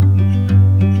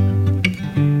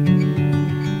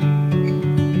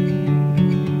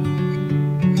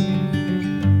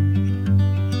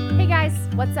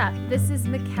This is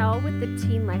Mikkel with the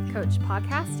Teen Life Coach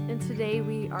podcast, and today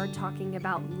we are talking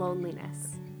about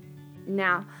loneliness.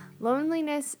 Now,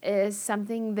 loneliness is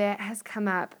something that has come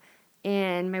up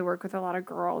in my work with a lot of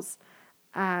girls.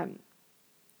 I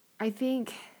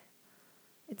think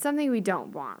it's something we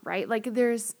don't want, right? Like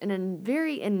there's a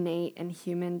very innate and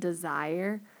human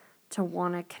desire to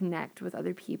want to connect with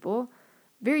other people,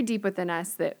 very deep within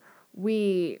us, that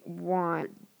we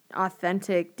want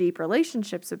authentic, deep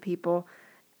relationships with people.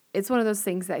 It's one of those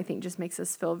things that I think just makes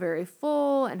us feel very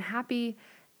full and happy.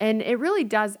 And it really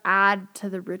does add to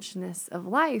the richness of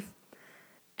life.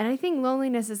 And I think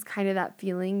loneliness is kind of that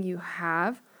feeling you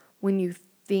have when you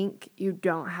think you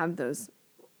don't have those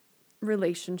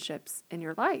relationships in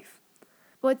your life.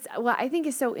 What I think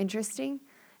is so interesting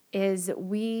is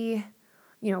we,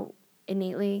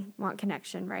 innately want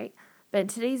connection, right? But in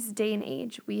today's day and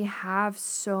age, we have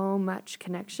so much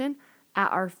connection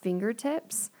at our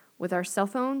fingertips with our cell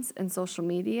phones and social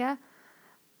media.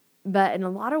 But in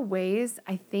a lot of ways,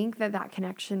 I think that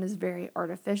connection is very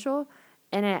artificial,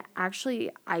 and it actually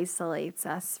isolates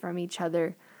us from each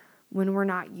other when we're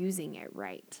not using it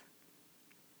right.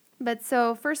 But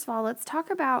so first of all, let's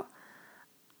talk about,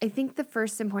 I think the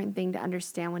first important thing to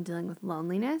understand when dealing with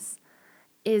loneliness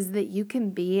is that you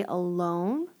can be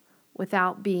alone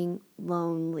without being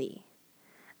lonely.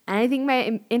 And I think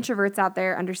my introverts out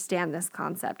there understand this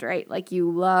concept, right? Like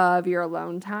you love your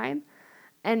alone time.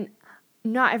 And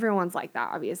not everyone's like that,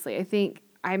 obviously. I think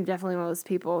I'm definitely one of those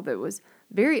people that was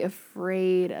very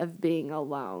afraid of being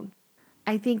alone.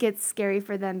 I think it's scary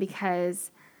for them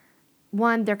because,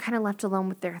 one, they're kind of left alone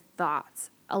with their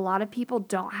thoughts. A lot of people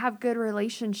don't have good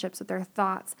relationships with their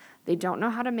thoughts. They don't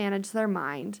know how to manage their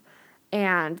mind.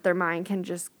 And their mind can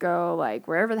just go like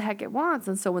wherever the heck it wants.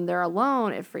 And so when they're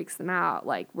alone, it freaks them out.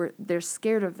 Like they're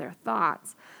scared of their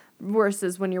thoughts.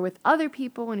 Versus when you're with other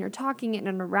people, when you're talking and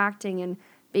interacting and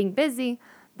being busy,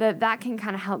 that can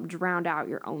kind of help drown out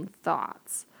your own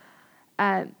thoughts.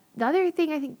 The other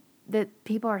thing I think that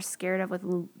people are scared of with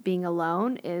being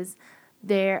alone is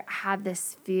they have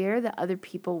this fear that other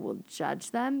people will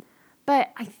judge them.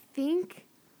 But I think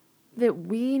that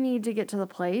we need to get to the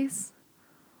place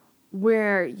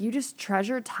where you just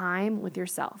treasure time with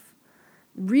yourself.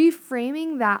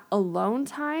 Reframing that alone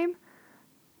time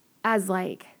as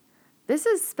like, this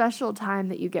is special time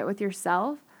that you get with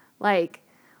yourself. Like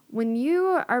when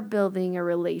you are building a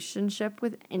relationship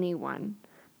with anyone,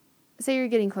 say you're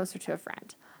getting closer to a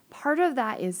friend, part of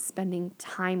that is spending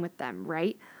time with them,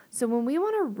 right? So when we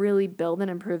want to really build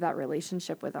and improve that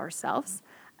relationship with ourselves,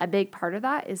 a big part of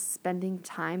that is spending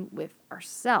time with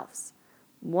ourselves.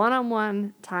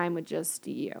 One-on-one time with just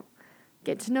you.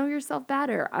 Get to know yourself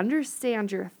better.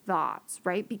 Understand your thoughts,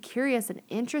 right? Be curious and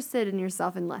interested in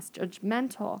yourself and less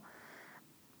judgmental.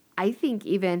 I think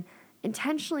even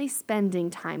intentionally spending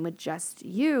time with just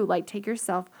you, like take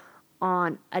yourself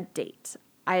on a date.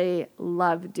 I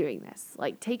love doing this.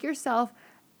 Like take yourself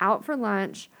out for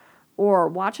lunch or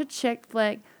watch a chick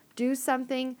flick. Do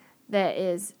something that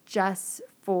is just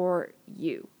for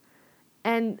you.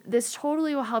 And this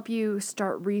totally will help you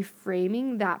start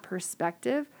reframing that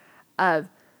perspective of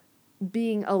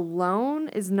being alone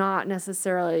is not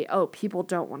necessarily, oh, people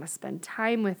don't want to spend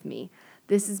time with me.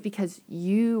 This is because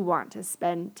you want to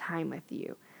spend time with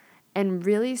you. And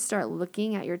really start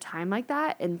looking at your time like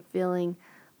that and feeling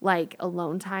like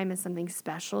alone time is something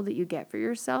special that you get for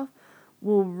yourself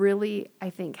will really,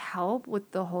 I think, help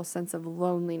with the whole sense of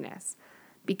loneliness,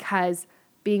 because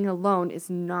being alone is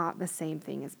not the same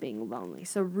thing as being lonely.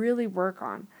 So really work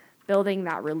on building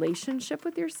that relationship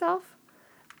with yourself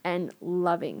and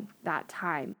loving that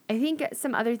time. I think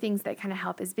some other things that kind of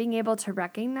help is being able to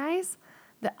recognize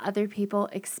that other people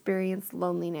experience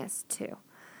loneliness too.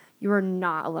 You are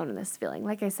not alone in this feeling.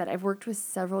 Like I said, I've worked with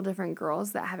several different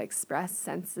girls that have expressed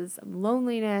senses of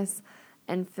loneliness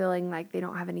and feeling like they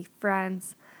don't have any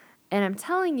friends. And I'm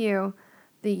telling you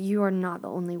that you are not the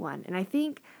only one. And I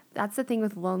think that's the thing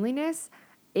with loneliness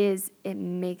is it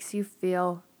makes you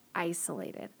feel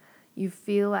isolated. You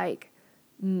feel like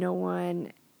no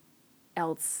one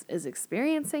else is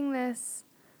experiencing this.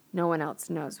 No one else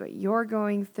knows what you're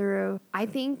going through. I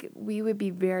think we would be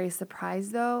very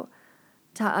surprised, though,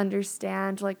 to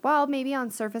understand, like, well, maybe on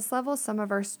surface level, some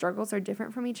of our struggles are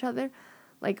different from each other.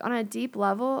 Like, on a deep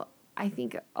level, I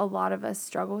think a lot of us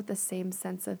struggle with the same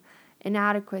sense of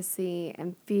inadequacy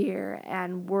and fear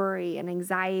and worry and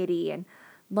anxiety and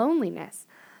loneliness.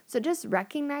 So just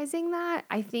recognizing that,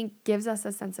 I think, gives us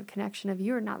a sense of connection of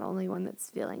you're not the only one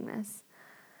that's feeling this.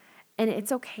 And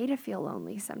it's okay to feel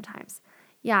lonely sometimes.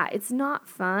 Yeah, it's not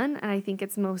fun, and I think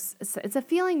it's a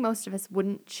feeling most of us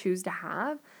wouldn't choose to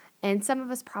have, And some of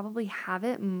us probably have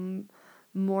it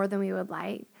more than we would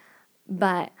like,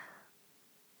 but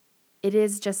it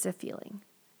is just a feeling.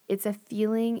 It's a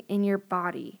feeling in your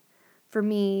body. For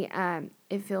me,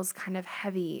 it feels kind of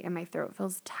heavy and my throat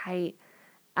feels tight.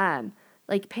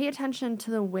 Like pay attention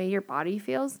to the way your body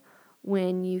feels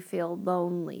when you feel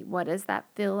lonely. What does that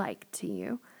feel like to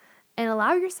you? And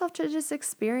allow yourself to just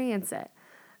experience it.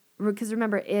 Because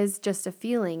remember, it is just a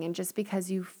feeling. And just because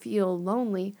you feel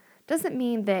lonely doesn't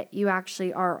mean that you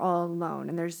actually are all alone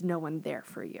and there's no one there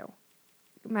for you.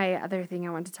 My other thing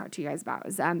I want to talk to you guys about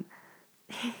is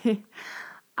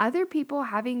other people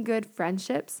having good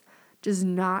friendships does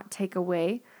not take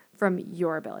away from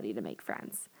your ability to make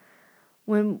friends.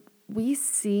 When we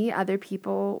see other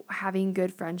people having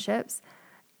good friendships,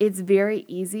 it's very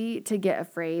easy to get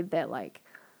afraid that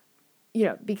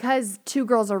because two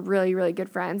girls are really, really good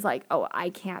friends, oh, I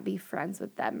can't be friends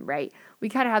with them, right? We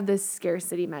kind of have this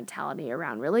scarcity mentality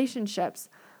around relationships,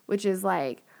 which is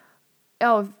like,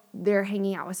 oh, if they're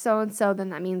hanging out with so-and-so, then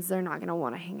that means they're not going to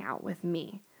want to hang out with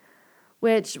me.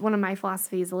 Which one of my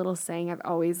philosophies, a little saying I've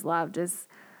always loved is,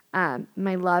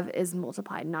 my love is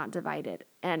multiplied, not divided.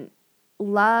 And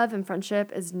love and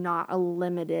friendship is not a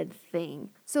limited thing.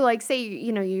 So say,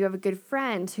 you have a good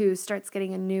friend who starts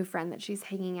getting a new friend that she's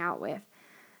hanging out with,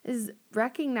 is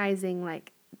recognizing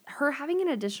her having an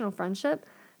additional friendship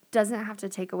doesn't have to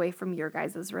take away from your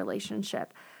guys'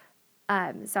 relationship.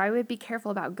 So I would be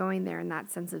careful about going there in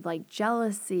that sense of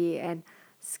jealousy and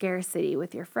scarcity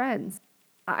with your friends.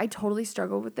 I totally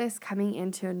struggled with this coming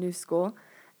into a new school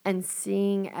and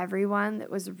seeing everyone that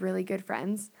was really good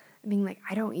friends and being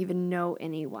I don't even know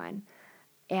anyone.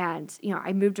 And,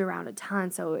 I moved around a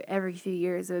ton. So every few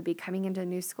years it would be coming into a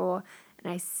new school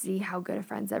and I see how good of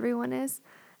friends everyone is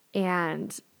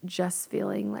and just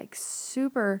feeling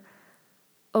super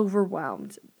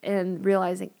overwhelmed and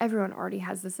realizing everyone already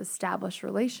has this established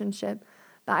relationship.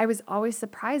 But I was always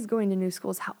surprised going to new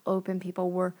schools how open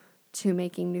people were to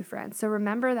making new friends. So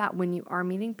remember that when you are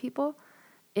meeting people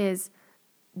is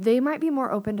they might be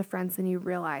more open to friends than you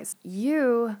realize.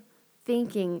 You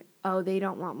thinking, oh, they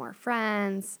don't want more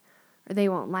friends, or they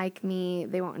won't like me,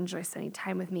 they won't enjoy spending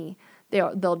time with me,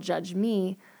 they'll judge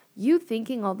me. You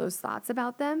thinking all those thoughts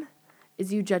about them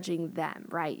is you judging them,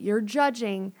 right? You're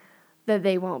judging that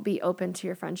they won't be open to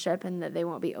your friendship and that they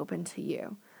won't be open to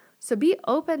you. So be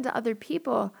open to other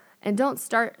people and don't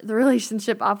start the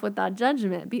relationship off with that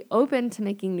judgment. Be open to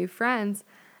making new friends,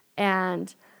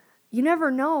 and you never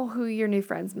know who your new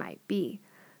friends might be.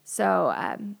 So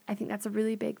I think that's a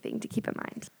really big thing to keep in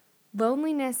mind.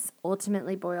 Loneliness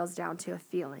ultimately boils down to a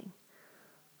feeling.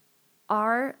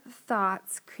 Our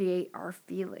thoughts create our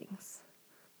feelings.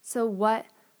 So what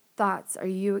thoughts are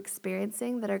you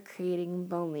experiencing that are creating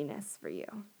loneliness for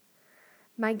you?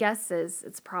 My guess is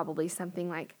it's probably something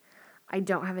like, I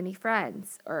don't have any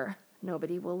friends, or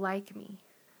nobody will like me.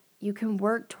 You can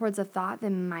work towards a thought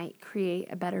that might create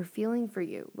a better feeling for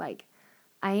you, like,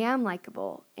 I am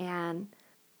likable and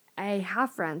I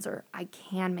have friends, or I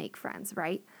can make friends,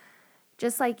 right?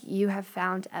 Just like you have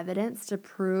found evidence to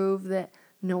prove that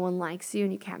no one likes you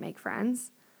and you can't make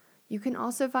friends, you can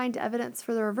also find evidence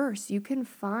for the reverse. You can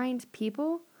find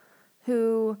people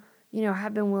who,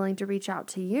 have been willing to reach out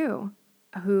to you,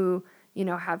 who,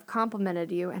 have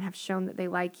complimented you and have shown that they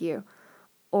like you,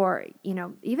 or,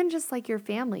 even just like your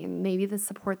family and maybe the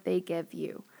support they give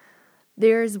you.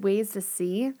 There's ways to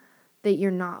see that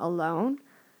you're not alone,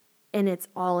 and it's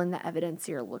all in the evidence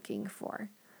you're looking for.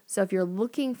 So if you're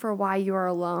looking for why you are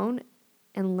alone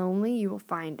and lonely, you will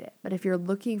find it. But if you're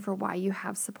looking for why you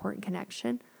have support and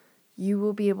connection, you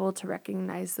will be able to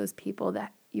recognize those people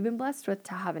that you've been blessed with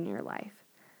to have in your life.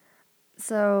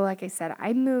 So like I said,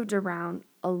 I moved around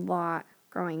a lot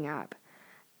growing up.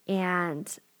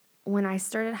 And when I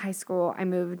started high school, I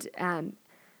moved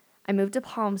to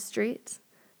Palm Street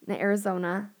in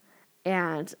Arizona.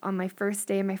 And on my first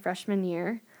day of my freshman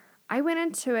year, I went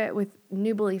into it with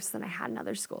new beliefs than I had in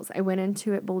other schools. I went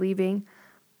into it believing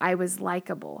I was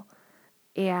likable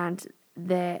and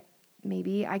that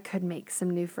maybe I could make some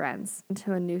new friends.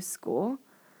 Into a new school,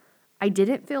 I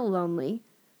didn't feel lonely,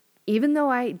 even though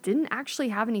I didn't actually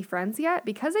have any friends yet.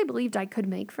 Because I believed I could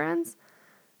make friends,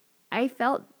 I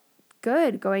felt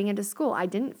good going into school. I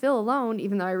didn't feel alone,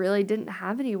 even though I really didn't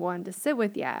have anyone to sit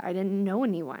with yet. I didn't know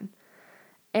anyone.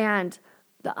 And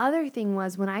the other thing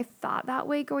was, when I thought that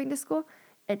way going to school,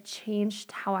 it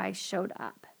changed how I showed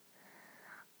up.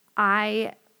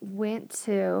 I went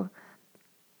to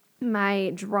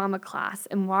my drama class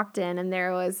and walked in, and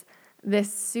there was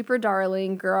this super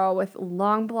darling girl with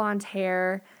long blonde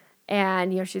hair,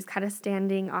 and she's kind of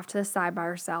standing off to the side by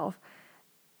herself.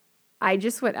 I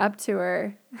just went up to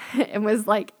her and was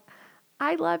like,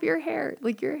 I love your hair.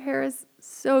 Like, your hair is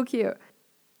so cute.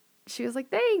 She was like,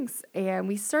 thanks. And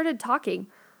we started talking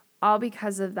all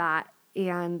because of that.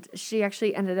 And she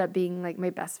actually ended up being like my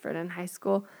best friend in high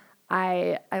school.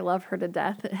 I love her to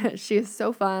death. She is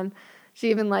so fun. She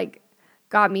even like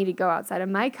got me to go outside of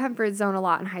my comfort zone a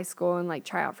lot in high school and like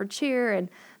try out for cheer. And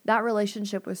that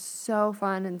relationship was so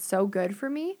fun and so good for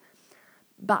me.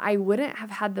 But I wouldn't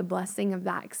have had the blessing of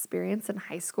that experience in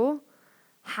high school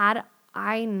had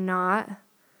I not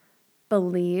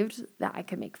believed that I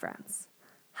could make friends.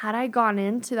 Had I gone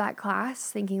into that class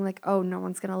thinking like, oh, no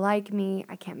one's going to like me,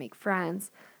 I can't make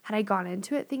friends. Had I gone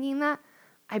into it thinking that,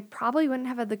 I probably wouldn't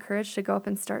have had the courage to go up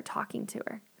and start talking to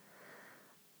her.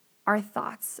 Our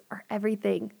thoughts are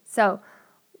everything. So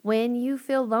when you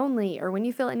feel lonely or when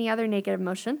you feel any other negative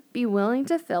emotion, be willing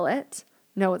to feel it.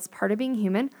 Know it's part of being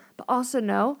human, but also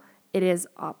know it is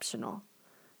optional.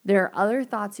 There are other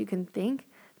thoughts you can think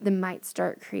that might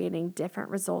start creating different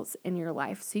results in your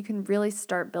life. So you can really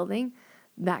start building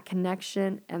that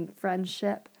connection and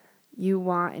friendship you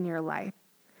want in your life.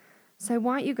 So I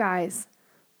want you guys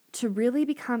to really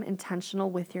become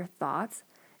intentional with your thoughts,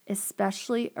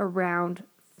 especially around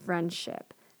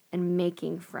friendship and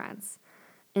making friends.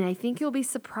 And I think you'll be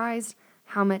surprised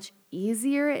how much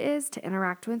easier it is to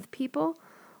interact with people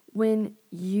when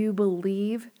you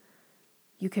believe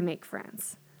you can make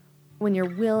friends, when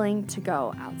you're willing to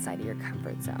go outside of your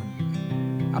comfort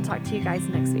zone. I'll talk to you guys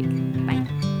next week.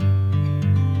 Bye.